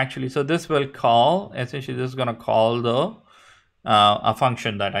 I can actually, so this will call, essentially this is going to call the a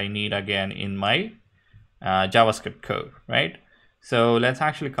function that I need again in my JavaScript code, right? So let's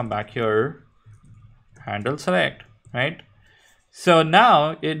actually come back here, handle select, right? So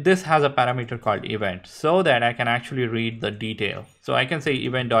now this has a parameter called event, so that I can actually read the detail. So I can say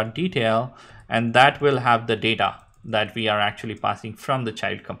event.detail, and that will have the data that we are actually passing from the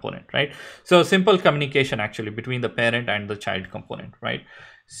child component, right? So simple communication actually between the parent and the child component, right?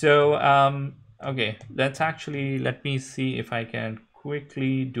 So okay, let me see if I can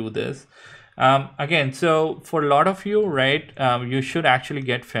quickly do this. Again, so for a lot of you, right, you should actually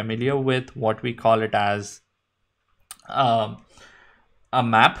get familiar with what we call it as a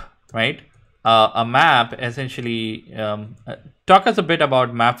map, right? A map essentially, talk us a bit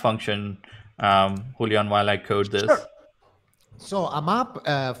about map function, Julian, while I code this. Sure. So a map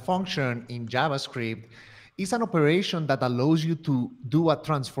function in JavaScript is an operation that allows you to do a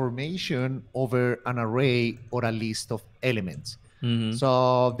transformation over an array or a list of elements.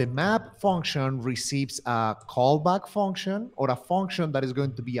 So the map function receives a callback function or a function that is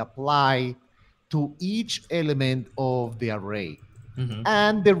going to be applied to each element of the array.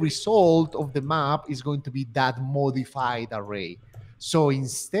 And the result of the map is going to be that modified array. So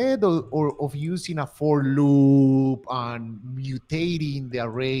instead of using a for loop and mutating the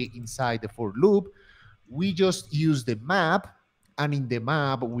array inside the for loop, we just use the map, and in the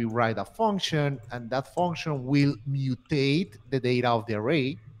map we write a function, and that function will mutate the data of the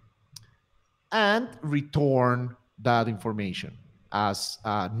array and return that information as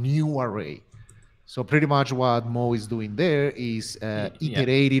a new array. So pretty much what Mo is doing there is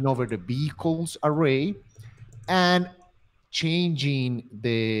iterating over the vehicles array and changing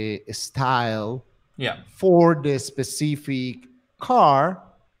the style for the specific car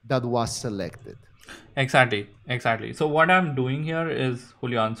that was selected. Exactly. So what I'm doing here is,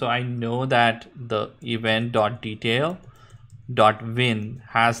 Julian, so I know that the event.detail.win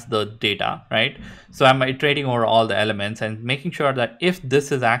has the data, right? So I'm iterating over all the elements and making sure that if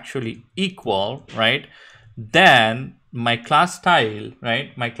this is actually equal, right, then my class style,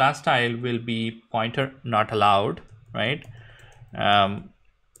 right, my class style will be pointer not allowed, right?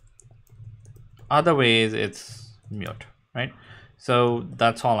 Otherwise it's mute, right? So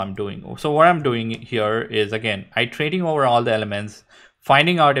that's all I'm doing. So what I'm doing here is, again, iterating over all the elements,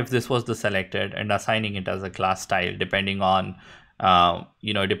 finding out if this was the selected, and assigning it as a class style depending on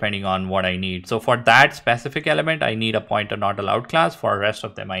depending on what I need. So for that specific element, I need a pointer not allowed class. For the rest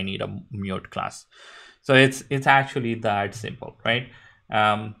of them, I need a mute class. So it's actually that simple, right?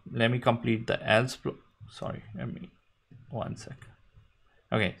 Let me complete the else. Sorry, let me 1 sec.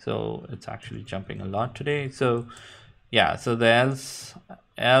 Okay, so it's actually jumping a lot today. So yeah, so the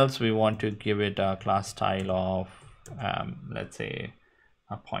else we want to give it a class style of let's say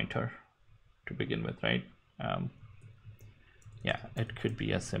a pointer to begin with, right? Yeah, it could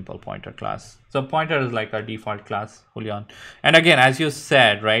be a simple pointer class. So pointer is like our default class, Julian. And again, as you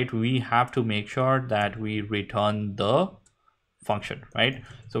said, right, we have to make sure that we return the function, right?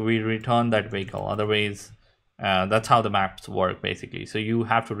 So we return that vehicle. Otherwise, that's how the maps work basically. So you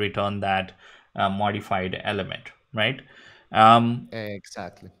have to return that modified element, right?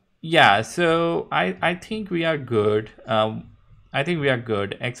 Exactly. Yeah, so I think we are good. I think we are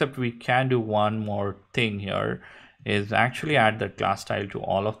good, except we can do one more thing here, is actually add the class style to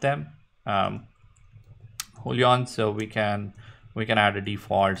all of them. Julian, so we can add a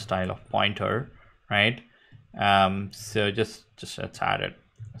default style of pointer, right? So just let's add it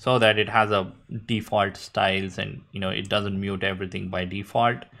so that it has a default styles, and it doesn't mute everything by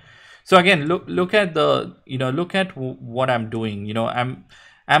default. So again, look at the look at what I'm doing.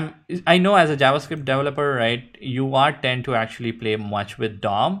 I know as a JavaScript developer, right, you tend to actually play much with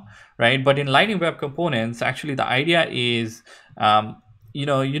DOM, right? But in Lightning Web Components, actually the idea is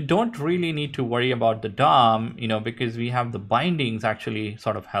you don't really need to worry about the DOM, because we have the bindings actually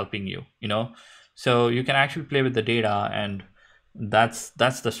sort of helping you, so you can actually play with the data, and that's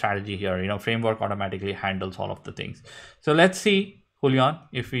the strategy here. Framework automatically handles all of the things. So let's see, Julian,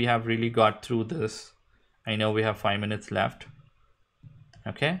 if we have really got through this. I know we have 5 minutes left.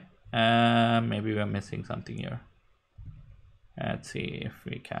 Okay, maybe we're missing something here. Let's see if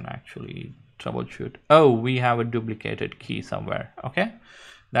we can actually troubleshoot. Oh, we have a duplicated key somewhere. Okay,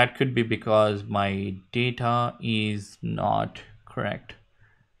 that could be because my data is not correct.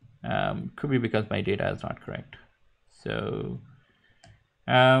 Could be because my data is not correct. So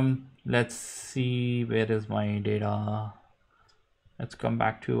let's see, where is my data? Let's come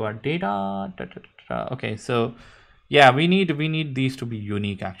back to our data. Okay, so yeah, we need these to be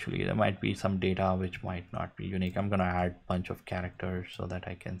unique. Actually, there might be some data which might not be unique. I'm gonna add a bunch of characters so that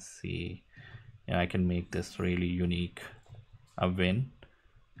I can see, I can make this really unique a win.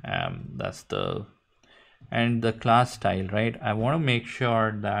 That's the, and the class style, right? I want to make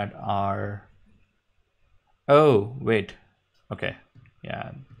sure that our, oh wait, okay,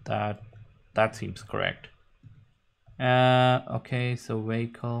 yeah, that seems correct. Okay, so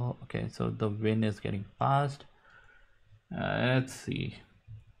vehicle. Okay, so the win is getting passed. Let's see.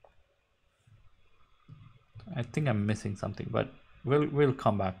 I think I'm missing something, but we'll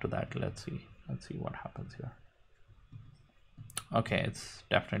come back to that. Let's see what happens here. Okay, it's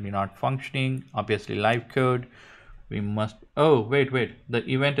definitely not functioning. Obviously live code. We must, oh wait, the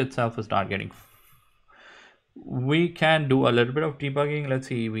event itself is not getting. We can do a little bit of debugging. Let's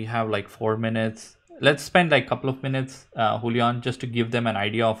see, we have like 4 minutes. Let's spend like a couple of minutes, Julian, just to give them an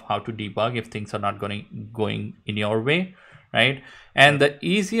idea of how to debug if things are not going in your way, right? And the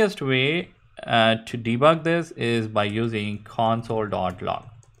easiest way to debug this is by using console.log,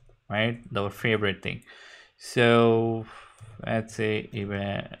 right? The favorite thing. So let's say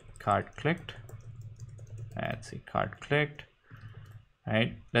event card clicked. Let's see, card clicked,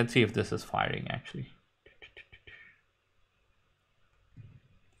 right? Let's see if this is firing actually.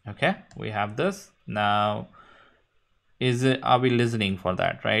 Okay, we have this. Now, are we listening for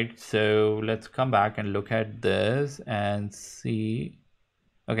that, right? So let's come back and look at this and see.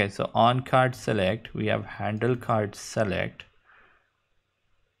 Okay, so on card select, we have handle card select.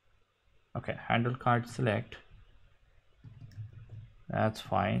 Okay, handle card select. That's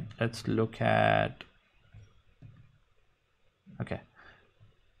fine. Let's look at,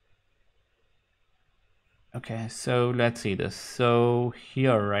 okay, so let's see this. So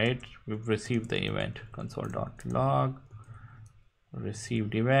here, right, we've received the event, console.log,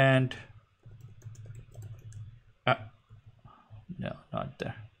 received event. No, not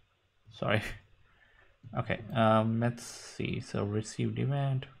there, sorry. Okay, let's see. So received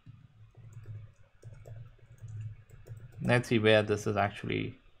event. Let's see where this is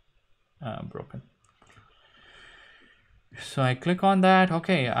actually broken. So I click on that.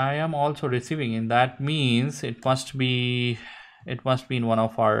 Okay, I am also receiving, and that means it must be in one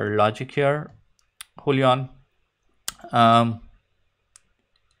of our logic here, Julian.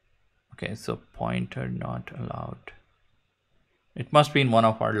 Okay, so pointer not allowed. It must be in one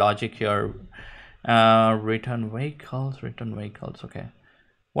of our logic here. Return vehicles. Okay,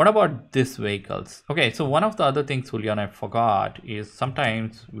 what about this vehicles? Okay, so one of the other things, Julian, I forgot is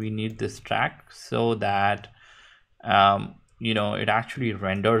sometimes we need this track so that it actually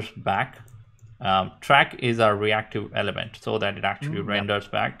renders back. Track is our reactive element, so that it actually renders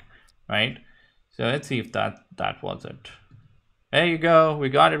back, right? So let's see if that was it. There you go, we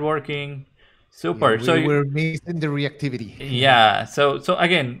got it working. Super. Yeah, we're missing the reactivity. Yeah, so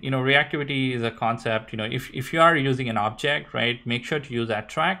again, reactivity is a concept. If you are using an object, right, make sure to use that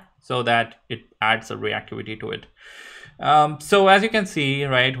track so that it adds a reactivity to it. So as you can see,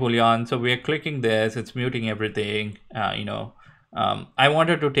 right, Julian, so we're clicking this, it's muting everything. I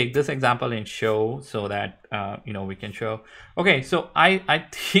wanted to take this example and show so that we can show. Okay, so I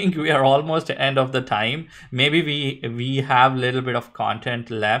think we are almost at the end of the time. Maybe we have a little bit of content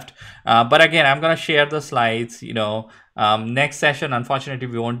left, but again, I'm gonna share the slides. Next session, unfortunately,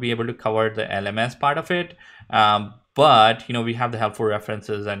 we won't be able to cover the LMS part of it. But we have the helpful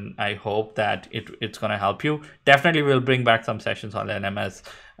references, and I hope that it's going to help you. Definitely we'll bring back some sessions on the LMS,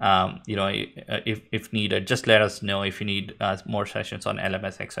 if needed. Just let us know if you need more sessions on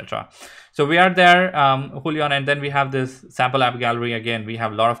LMS, etc. So we are there, Julian, and then we have this sample app gallery. Again, we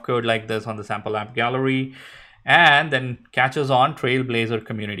have a lot of code like this on the sample app gallery, and then catches on Trailblazer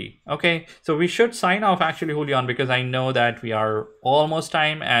community. Okay, so we should sign off actually, Julian, because I know that we are almost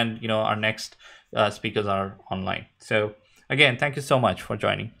time, and our next speakers are online. So again, thank you so much for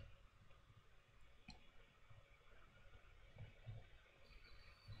joining.